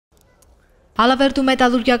Ալավերդու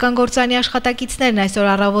մետալուրգական գործարանի աշխատակիցներն այսօր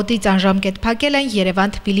առավոտից անժամկետ փակել են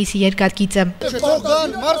Երևան-Թբիլիսի երկաթգիծը։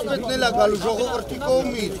 Թողան մարդ մտնելա գալու ժողովրդի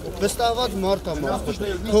կողմից, վստահված մարդ է մարդ։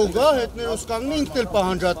 Թողա հետներոս կանգնի ինքն էլ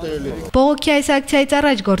պահանջատերել է։ Բողոքի այս ակցիայից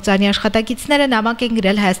առաջ գործարանի աշխատակիցները նամակ են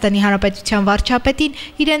գրել Հայաստանի Հանրապետության վարչապետին,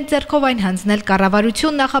 իրենց ձեռքով այն հանձնել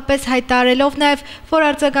կառավարություն, նախապես հայտարարելով նաև, որ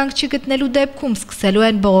արձագանք չգտնելու դեպքում սկսելու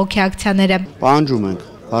են բողոքի ակցիաները։ Պահանջում ենք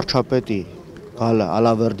վարչապետի գալը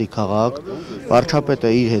Ալավերդի քաղաք,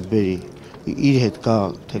 վարչապետը իր հետ բերի, իր հետ գա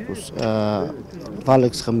թեկուս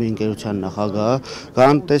Վալեքս խմբի ընկերության նախագահ,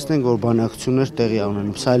 կան տեսնենք, որ բանակցություններ տեղի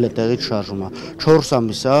ունենում, սա էլ է տեղից շարժում է, 4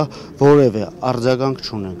 ամիս է, որևէ արձագանք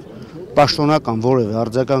չունենք, պաշտոնական որևէ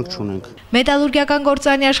արձագանք չունենք։ Մետալուրգական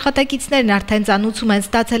գործարանի աշխատակիցներն արդեն ծանուցում են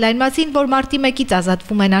ստացել այն մասին, որ մարտի 1-ից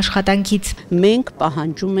ազատվում են աշխատանքից։ Մենք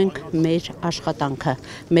պահանջում ենք մեր աշխատանքը,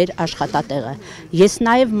 մեր աշխատատեղը։ Ես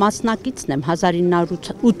նաև մասնակիցն եմ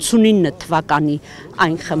 1989 թվականի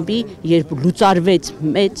այն խմբի, երբ լուծարվեց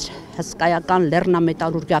մեծ հսկայական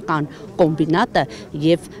լեռնամետալուրգիական կոմբինատը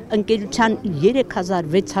եւ ընկերության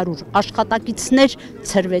 3600 աշխատակիցներ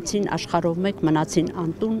ցրվեցին աշխարհով մեկ, մնացին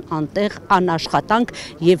անտուն, անտեղ, անաշխատանք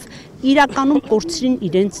եւ իրականում կորցրին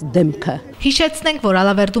իրենց դեմքը։ Հիշեցնենք, որ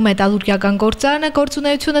Ալավերդու մետալուրգական գործարանը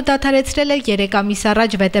գործունեությունը դադարեցրել է 3 ամիս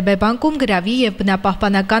առաջ ՎՏԲ բանկում գրավի եւ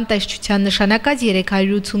բնապահպանական տեսչության նշանակած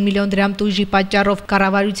 380 միլիոն դրամ տույժի պատճառով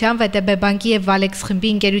կառավարության ՎՏԲ բանկի եւ Վալեքս խմբի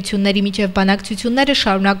ընկերությունների միջև բանակցությունները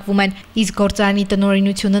շարունակվում են։ Իսկ գործարանի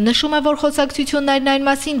տնօրինությունը նշում է, որ խոսակցություններն այն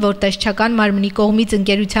մասին, որ տեսչական մարմնի կողմից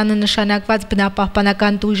ընկերությանը նշանակված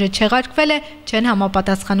բնապահպանական տույժը չեղարկվել է, չեն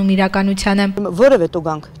համապատասխանում իրականությանը։ Որևէ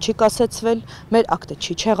տուգանք չի կասեցվել, մեր ակտը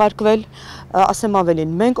չի չեղարկվել, ասեմ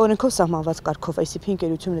ավելին, մենք օրենքով սահմանված կարգով ICP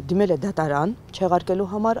ընկերությունը դիմել է դատարան չեղարկելու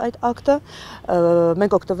համար այդ ակտը,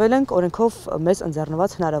 մենք օգտվել ենք օրենքով մեզ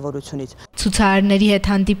ընձեռնված հնարավորությունից։ Ցուցարարների հետ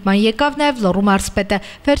հանդիպման եկավ նաև Լոռու մարզպետը,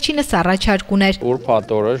 վերջինս առաջարկ ուներ։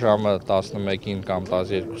 Ուրբաթ օրը ժամը 11-ին կամ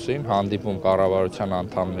 12-ին հանդիպում կառավարության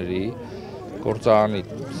անդամների, գործարանի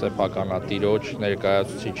սեփականատիրոջ,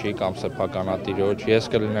 ներկայացուցիչի կամ սեփականատիրոջ, ես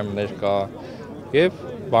կլինեմ ներկա եւ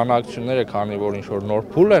բանակցությունները, քանի որ ինչ-որ նոր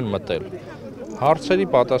փուլ են մտել, հարցերի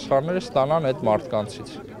պատասխանները ստանան այդ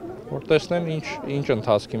մարդկանցից, որ տեսնեն ինչ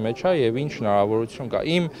ընթացքի մեջ է եւ ինչ հնարավորություն կա։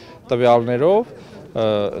 Իմ տվյալներով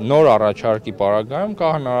նոր առաջարկի պարագայում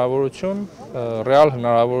կա հնարավորություն, ռեալ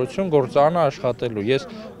հնարավորություն գործարանը աշխատելու։ Ես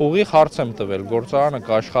ուղիղ հարց եմ տվել, գործարանը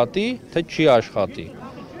կաշխատի, թե չի աշխատի։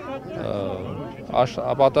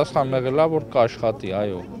 Պատասխանն եղել է, որ կաշխատի,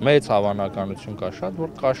 այո, մեծ հավանականություն կա շատ,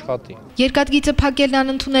 որ կաշխատի։ Երկաթգիծը փակելն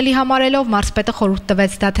անընդունելի համարելով մարզպետը խորհուրդ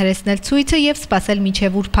տվեց դադարեցնել ցույցը եւ սպասել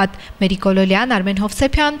մինչեւ ուրբաթ։ Մերիկոլոլյան, Արմեն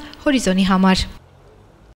Հովսեփյան, Հորիզոնի համար։